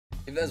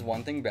If there's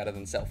one thing better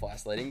than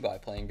self-isolating by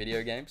playing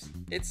video games,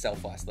 it's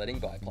self-isolating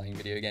by playing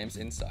video games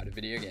inside of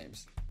video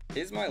games.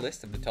 Here's my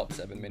list of the top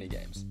 7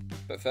 minigames.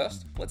 But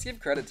first, let's give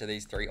credit to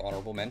these 3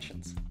 honourable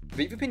mentions.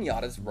 Viva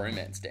Pinata's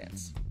Romance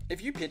Dance.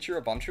 If you picture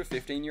a bunch of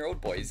 15-year-old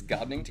boys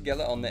gardening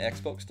together on their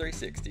Xbox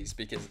 360s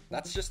because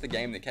that's just the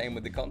game that came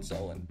with the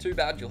console and too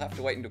bad you'll have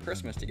to wait until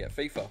Christmas to get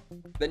FIFA,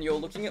 then you're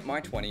looking at my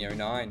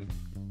 2009.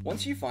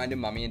 Once you find a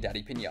mummy and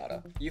daddy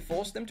pinata, you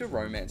force them to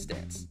romance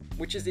dance,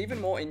 which is even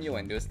more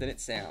innuendoous than it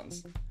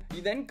sounds.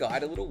 You then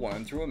guide a little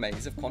worm through a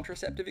maze of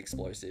contraceptive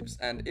explosives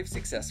and, if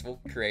successful,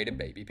 create a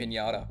baby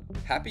pinata.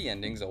 Happy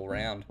endings all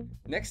round.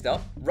 Next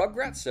up,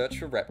 Rugrats Search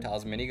for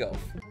Reptiles Minigolf.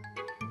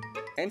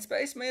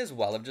 N-Space may as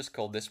well have just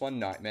called this one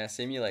Nightmare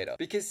Simulator,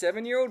 because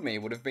 7-year-old me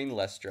would have been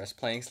less stressed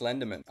playing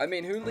Slenderman. I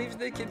mean, who leaves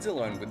their kids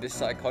alone with this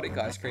psychotic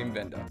ice cream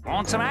vendor?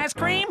 Want some ice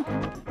cream?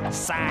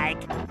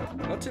 Psych!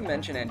 Not to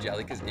mention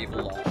Angelica's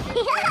evil laugh.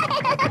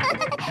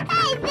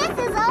 Hey, this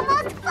is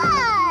almost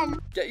fun!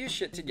 Get your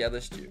shit together,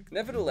 Stu.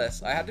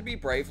 Nevertheless, I had to be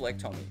brave like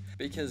Tommy,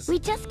 because... We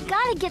just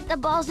gotta get the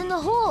balls in the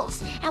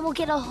holes, and we'll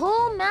get a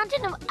whole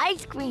mountain of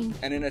ice cream.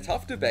 And in a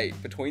tough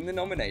debate between the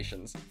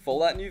nominations,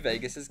 Fallout New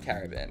Vegas'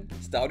 Caravan,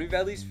 Stardew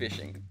Valley's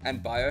Fishing,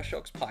 and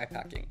Bioshock's Pie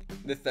Packing,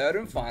 the third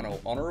and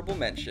final honourable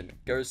mention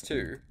goes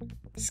to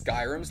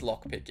Skyrim's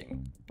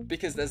Lockpicking.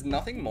 Because there's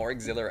nothing more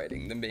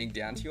exhilarating than being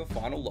down to your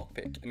final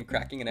lockpick and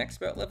cracking an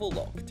expert level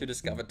lock to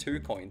discover 2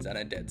 coins and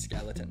a dead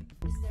skeleton.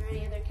 Is there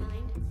any other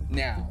kind?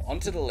 Now,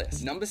 onto the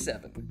list. Number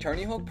 7,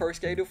 Tony Hawk Pro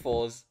Skater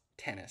 4's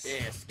Tennis.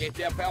 Yes, get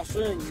that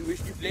person. You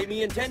wish to play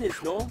me in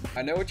tennis, no?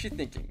 I know what you're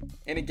thinking.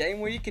 In a game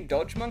where you can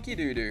dodge monkey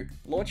doo-doo,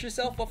 launch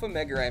yourself off a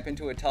mega ramp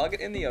into a target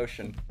in the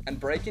ocean,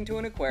 and break into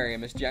an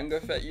aquarium as Django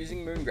Fett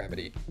using moon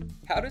gravity,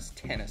 how does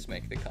tennis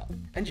make the cut?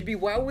 And you'd be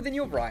well within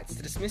your rights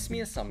to dismiss me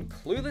as some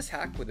clueless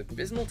hack with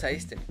abysmal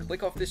taste and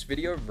click off this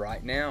video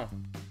right now.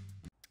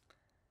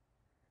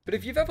 But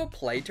if you've ever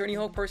played Tony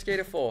Hawk Pro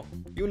Skater 4,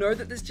 you'll know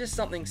that there's just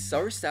something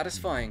so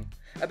satisfying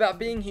about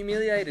being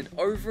humiliated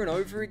over and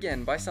over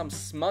again by some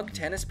smug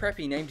tennis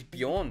preppy named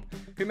Bjorn,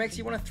 who makes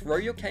you want to throw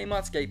your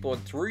Kmart skateboard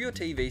through your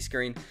TV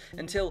screen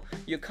until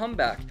you come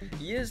back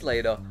years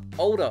later,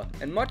 older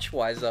and much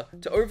wiser,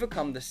 to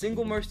overcome the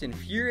single most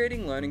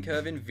infuriating learning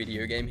curve in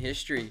video game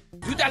history.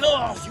 Tout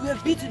alors, you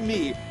have beaten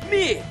me!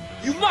 Me!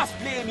 You must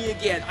play me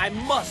again! I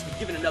must be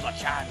given another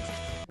chance!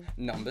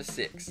 Number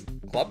 6,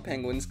 Club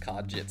Penguin's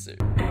Card Jitsu.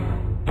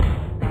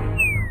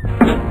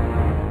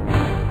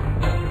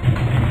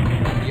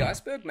 The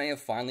iceberg may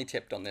have finally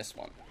tipped on this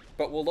one,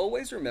 but we'll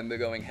always remember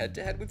going head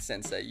to head with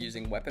Sensei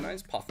using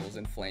weaponized puffles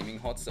and flaming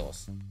hot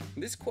sauce.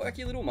 This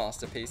quirky little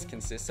masterpiece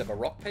consists of a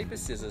rock, paper,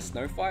 scissors,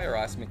 snow, fire,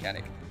 ice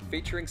mechanic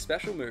featuring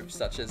special moves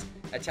such as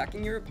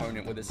attacking your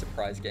opponent with a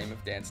surprise game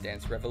of Dance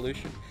Dance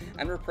Revolution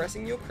and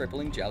repressing your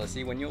crippling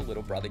jealousy when your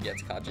little brother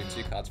gets card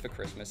jitsu cards for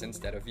Christmas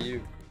instead of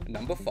you.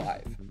 Number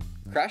 5,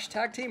 Crash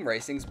Tag Team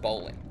Racing's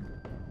Bowling.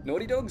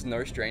 Naughty Dog's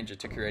no stranger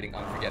to creating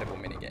unforgettable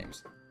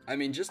minigames. I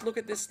mean, just look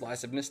at this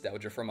slice of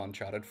nostalgia from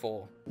Uncharted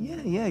 4.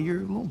 Yeah, your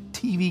little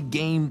TV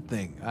game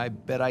thing. I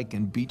bet I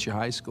can beat your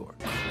high score.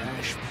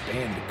 Crash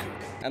Bandicoot.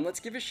 And let's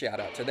give a shout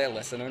out to their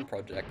lesser known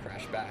project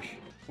Crash Bash,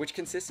 which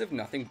consists of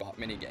nothing but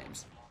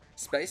minigames.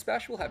 Space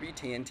Bash will have you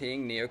TNTing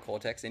Neo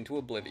Cortex into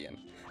oblivion,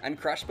 and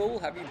Crash Ball will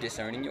have you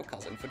disowning your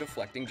cousin for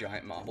deflecting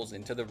giant marbles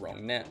into the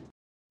wrong net.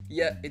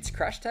 Yet, it's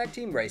Crash Tag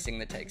Team Racing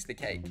that takes the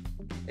cake.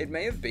 It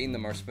may have been the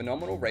most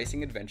phenomenal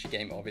racing adventure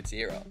game of its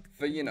era,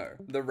 for you know,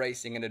 the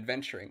racing and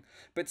adventuring,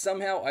 but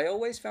somehow I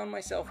always found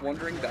myself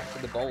wandering back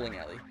to the bowling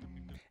alley.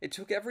 It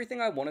took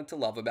everything I wanted to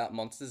love about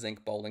Monsters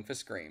Inc. Bowling for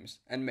Screams,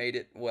 and made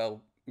it,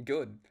 well,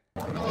 good.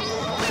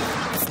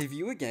 If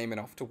you were game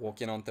enough to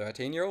walk in on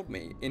 13-year-old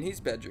me in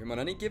his bedroom on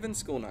any given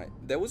school night,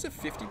 there was a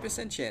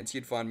 50% chance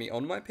you'd find me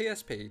on my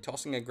PSP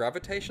tossing a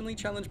gravitationally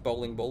challenged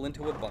bowling ball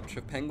into a bunch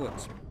of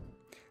penguins.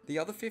 The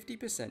other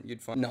 50%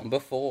 you'd find. Number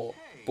 4,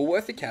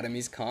 Bullworth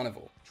Academy's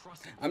Carnival.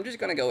 I'm just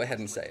gonna go ahead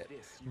and say it.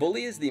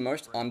 Bully is the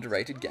most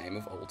underrated game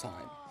of all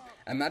time.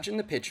 Imagine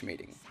the pitch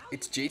meeting.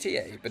 It's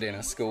GTA, but in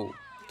a school.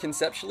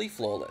 Conceptually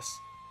flawless.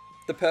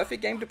 The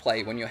perfect game to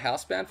play when you're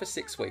housebound for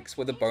 6 weeks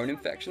with a bone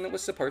infection that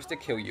was supposed to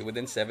kill you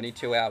within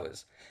 72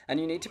 hours, and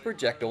you need to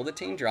project all the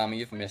teen drama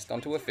you've missed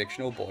onto a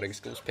fictional boarding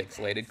school's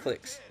pixelated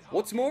cliques.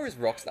 What's more is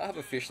Rockstar have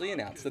officially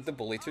announced that the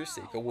Bully 2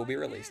 sequel will be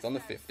released on the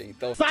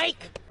 15th of...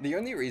 Psych! The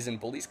only reason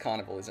Bully's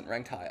Carnival isn't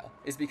ranked higher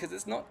is because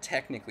it's not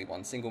technically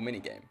one single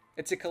minigame.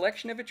 It's a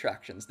collection of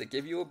attractions that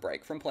give you a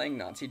break from playing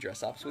Nazi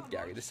dress-ups with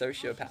Gary the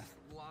Sociopath.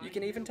 You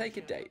can even take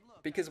a date,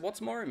 because what's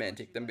more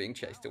romantic than being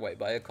chased away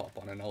by a cop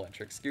on an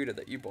electric scooter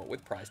that you bought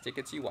with prize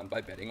tickets you won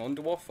by betting on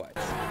dwarf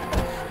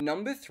fights?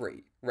 Number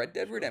 3, Red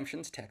Dead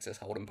Redemption's Texas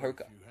Hold'em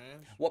Poker.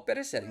 What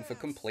better setting for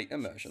complete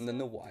immersion than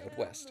the Wild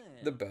West,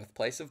 the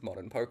birthplace of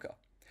modern poker?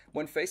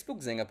 When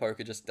Facebook Zinger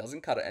Poker just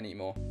doesn't cut it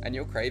anymore, and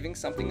you're craving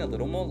something a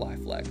little more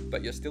lifelike,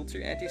 but you're still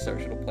too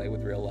antisocial to play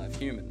with real-life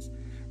humans,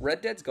 Red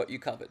Dead's got you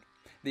covered.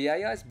 The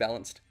AI's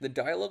balanced, the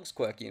dialogue's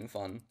quirky and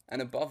fun,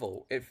 and above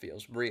all, it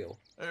feels real.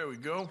 There we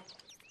go.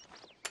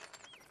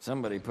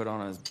 Somebody put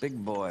on his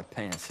big boy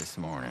pants this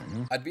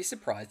morning. I'd be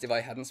surprised if I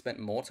hadn't spent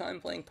more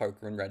time playing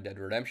poker in Red Dead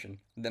Redemption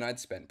than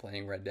I'd spent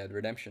playing Red Dead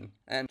Redemption.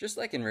 And just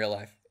like in real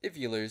life, if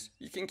you lose,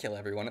 you can kill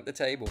everyone at the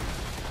table.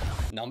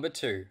 Number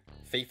 2,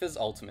 FIFA's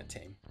Ultimate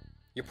Team.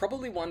 You're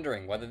probably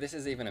wondering whether this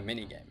is even a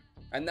minigame,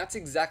 and that's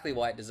exactly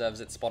why it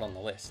deserves its spot on the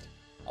list.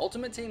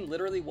 Ultimate Team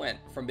literally went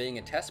from being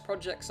a test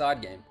project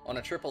side game on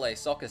a AAA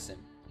soccer sim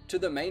to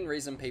the main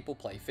reason people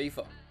play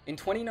FIFA. In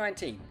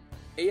 2019,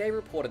 EA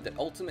reported that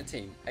Ultimate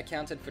Team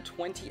accounted for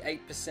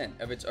 28%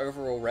 of its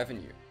overall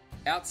revenue,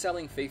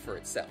 outselling FIFA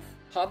itself.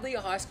 Hardly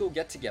a high school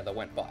get-together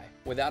went by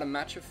without a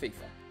match of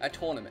FIFA, a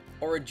tournament,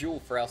 or a duel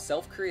for our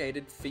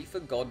self-created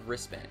FIFA God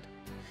wristband.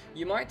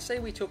 You might say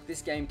we took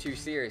this game too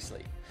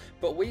seriously,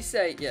 but we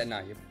say, yeah,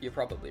 no, you're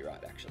probably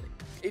right actually.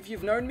 If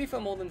you've known me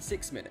for more than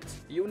 6 minutes,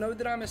 you'll know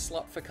that I'm a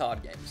slut for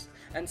card games.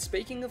 And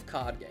speaking of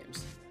card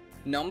games,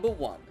 number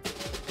 1.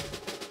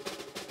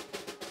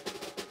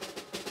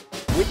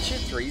 Witcher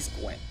 3's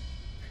Gwent.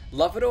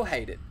 Love it or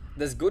hate it,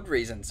 there's good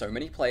reason so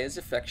many players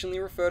affectionately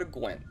refer to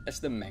Gwent as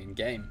the main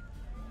game.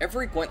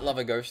 Every Gwent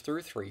lover goes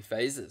through 3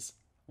 phases.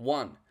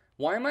 1.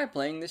 Why am I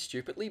playing this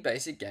stupidly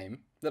basic game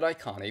that I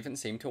can't even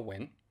seem to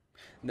win?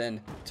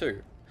 Then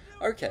 2.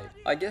 Okay,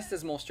 I guess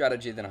there's more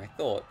strategy than I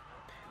thought.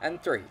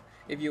 And 3.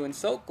 If you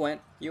insult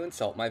Gwent, you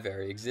insult my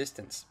very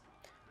existence.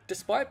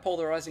 Despite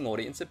polarizing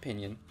audience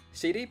opinion,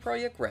 CD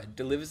Projekt Red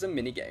delivers a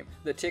minigame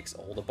that ticks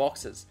all the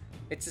boxes.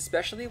 It's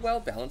especially well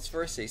balanced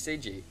for a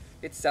CCG,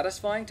 it's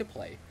satisfying to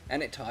play,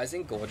 and it ties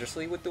in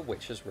gorgeously with The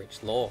Witcher's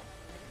rich lore.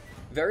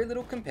 Very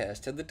little compares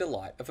to the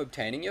delight of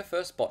obtaining your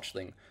first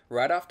botchling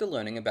right after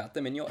learning about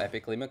them in your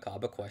epically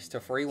macabre quest to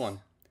free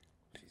one.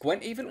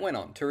 Gwent even went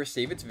on to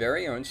receive its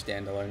very own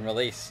standalone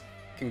release.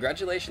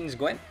 Congratulations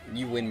Gwent,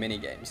 you win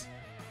minigames.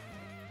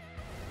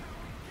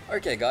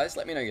 Okay guys,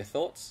 let me know your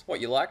thoughts, what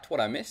you liked,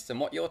 what I missed, and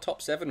what your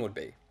top 7 would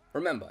be.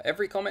 Remember,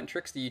 every comment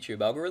tricks the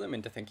YouTube algorithm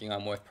into thinking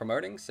I'm worth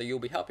promoting, so you'll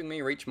be helping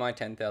me reach my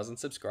 10,000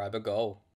 subscriber goal.